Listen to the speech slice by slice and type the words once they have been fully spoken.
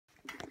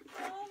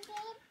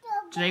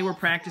Today we're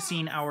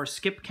practicing our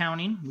skip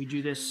counting. We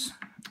do this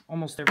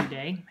almost every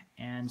day,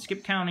 and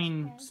skip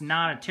counting is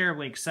not a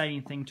terribly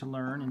exciting thing to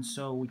learn, and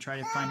so we try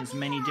to find as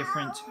many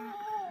different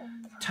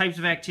types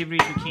of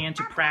activities we can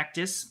to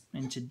practice.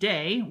 And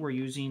today we're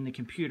using the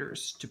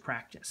computers to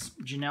practice.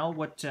 Janelle,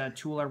 what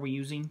tool are we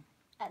using?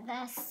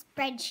 The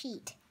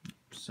spreadsheet.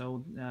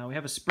 So we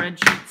have a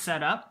spreadsheet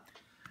set up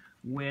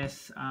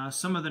with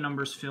some of the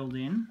numbers filled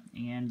in,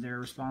 and they're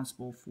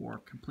responsible for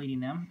completing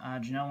them.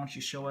 Janelle, why don't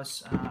you show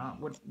us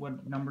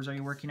what numbers are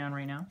you working on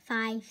right now?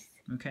 5.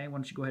 Okay, why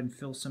don't you go ahead and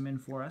fill some in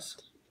for us?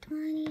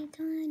 20,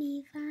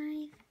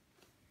 25.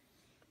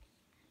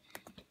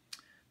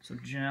 So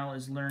Janelle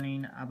is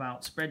learning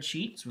about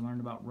spreadsheets. We learned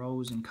about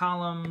rows and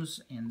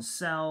columns and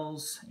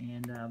cells,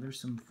 and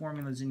there's some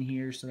formulas in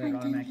here, so that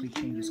automatically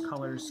changes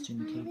colors to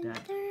indicate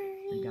that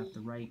they got the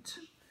right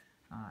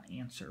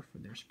answer for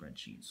their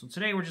spreadsheet. So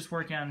today we're just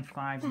working on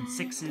 5s and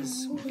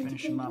 6s. We'll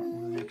finish them up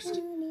in the next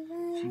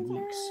few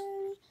weeks.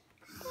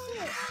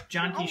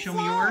 John, can you show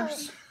me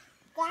yours?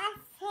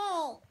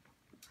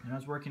 And I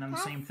was working on the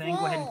same thing.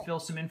 Go ahead and fill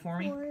some in for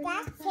me.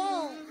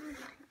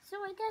 So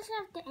I just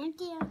have to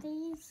empty out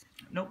these?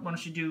 Nope, why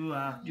don't you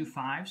do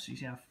 5? So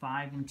you have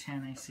 5 and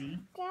 10, I see.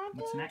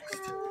 What's next?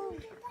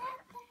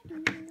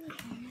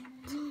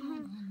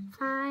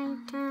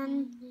 5,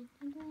 10.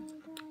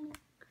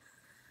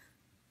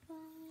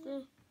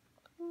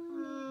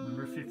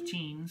 Number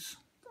 15s.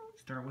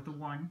 Start with a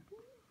 1.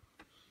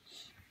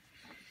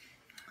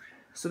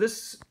 So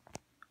this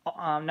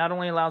not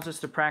only allows us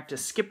to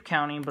practice skip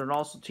counting, but it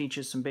also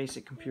teaches some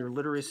basic computer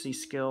literacy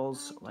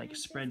skills like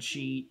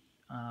spreadsheet,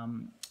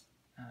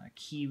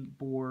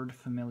 keyboard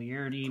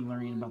familiarity,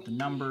 learning about the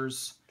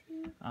numbers,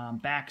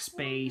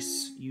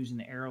 backspace, using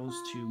the arrows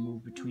to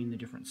move between the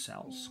different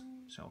cells.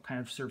 So it kind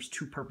of serves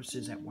two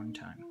purposes at one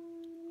time.